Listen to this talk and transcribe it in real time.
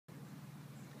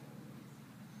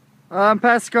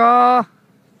Pascal.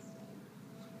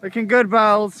 Looking good,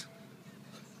 Bells.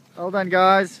 Well done,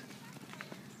 guys.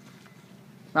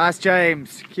 Nice,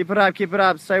 James. Keep it up, keep it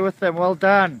up. Stay with them. Well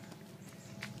done.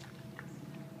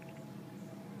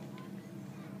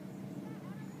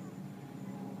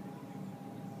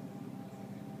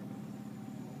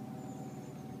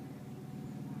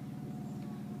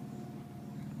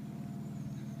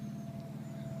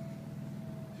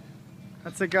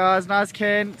 That's it, guys. Nice,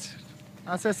 Kent.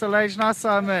 Nice SLH. Nice,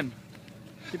 Simon.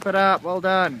 Keep it up. Well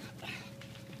done.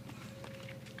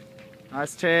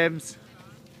 Nice, Thames.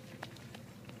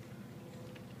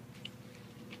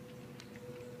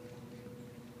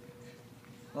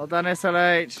 Well done,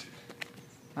 SLH.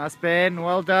 Nice, Ben.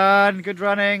 Well done. Good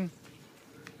running.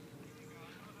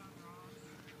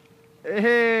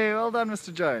 Hey, well done,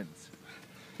 Mr. Jones.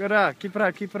 Good up. Keep it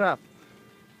up. Keep it up.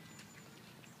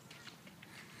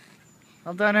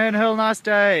 Well done, Hernhill. Nice,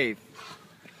 Dave.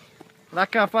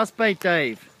 Lekker vastbyt,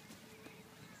 Dave.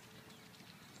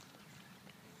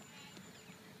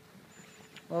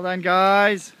 Well done,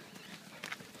 guys.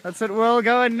 That's it, Will.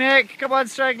 Go on, Nick. Come on,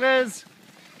 Stragglers.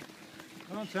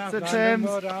 That's it, Thames.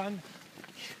 Well done.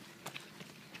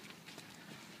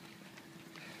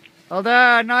 Well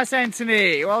done. Nice,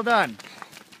 Anthony. Well done.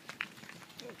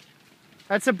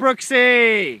 That's a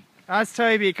Brooksy. Nice,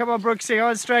 Toby. Come on, Brooksy. Come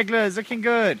on, Stragglers. Looking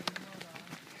good.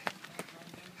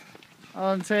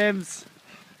 On Thames.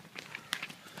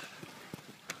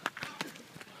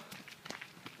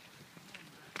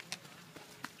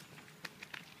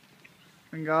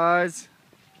 And guys.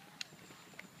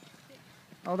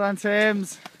 Well done,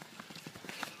 Thames.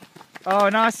 Oh,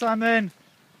 nice, Simon.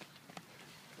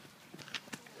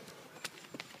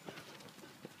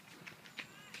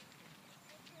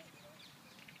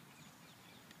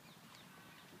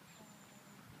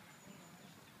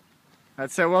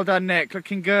 That's it. Well done, Nick.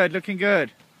 Looking good. Looking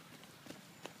good.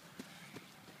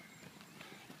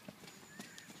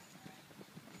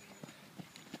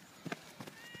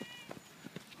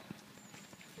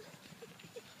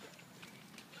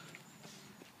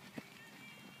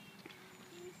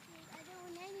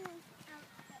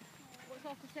 What's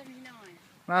after 79?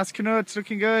 Nice, Knut.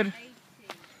 Looking good. 80,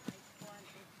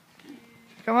 81,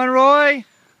 come on, Roy.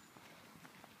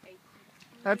 82,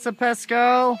 that's a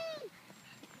Pascal.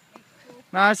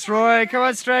 Nice, Roy. Come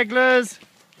on, Stragglers.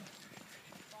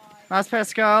 Nice,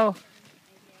 Pascal.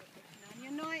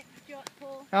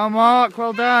 Oh, Mark.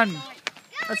 Well done.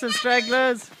 That's it,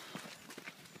 Stragglers.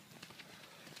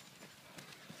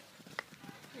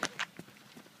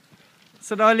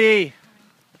 That's it, Ollie.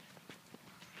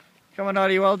 Come on,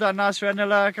 Ollie. Well done. Nice,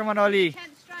 Ranelagh. Come on, Ollie.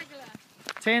 10th straggler.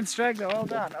 10th straggler. Well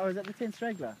done. Oh, is that the 10th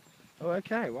straggler? Oh,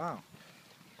 okay. Wow.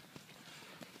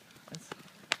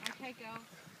 Okay, girl.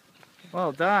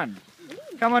 Well done.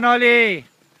 Come on, Ollie.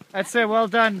 That's it. Well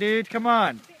done, dude. Come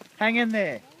on. Hang in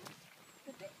there.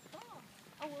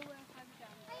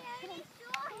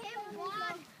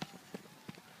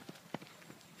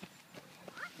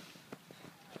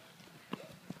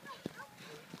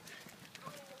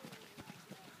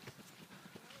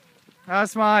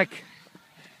 Nice, Mike.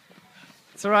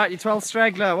 It's all right. You're 12th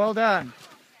straggler. Well done.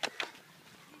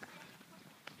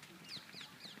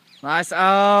 Nice.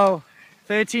 Oh.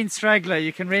 13th straggler,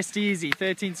 you can rest easy.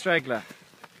 13th straggler.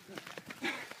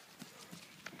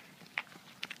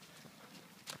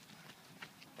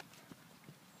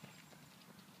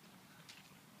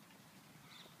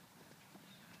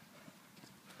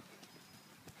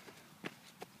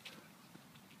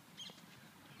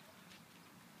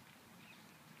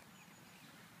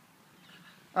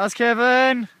 That's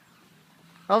Kevin.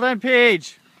 Well done,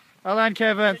 Paige. Well done,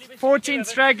 Kevin. 14th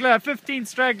straggler, 15th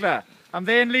straggler. I'm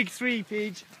there in League 3,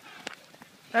 Paige.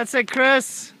 That's it,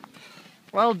 Chris.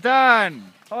 Well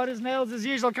done. Hard as nails as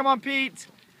usual. Come on, Pete.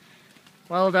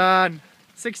 Well done.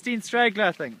 16th straggler,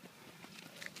 I think.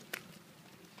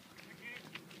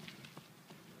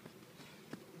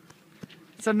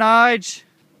 It's a Nige.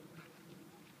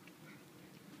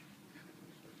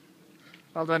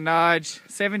 Well done, Nige.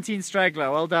 17th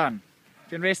straggler. Well done. You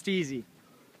can rest easy.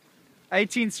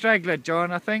 18th straggler,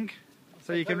 John, I think.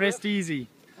 So you can rest easy.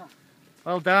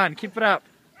 Well done. Keep it up.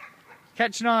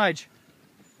 Catch Nige.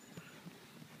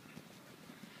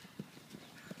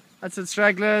 That's it,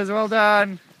 Stragglers. Well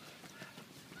done.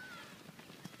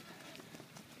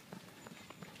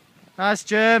 Nice,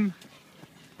 Jim.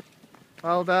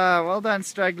 Well done. Well done,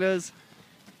 Stragglers.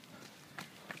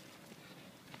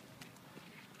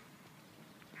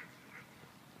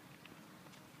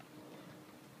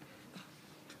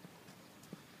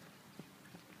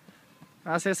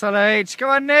 Nice SLH. Come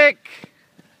on, Nick.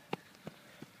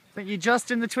 I think you're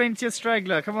just in the 20th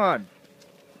straggler. Come on.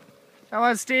 Come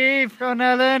on, Steve. Go on,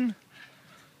 Ellen.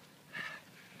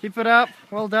 Keep it up.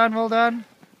 Well done, well done.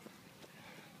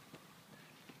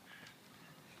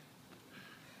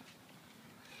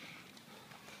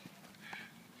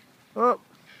 Oh,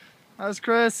 that was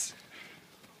Chris.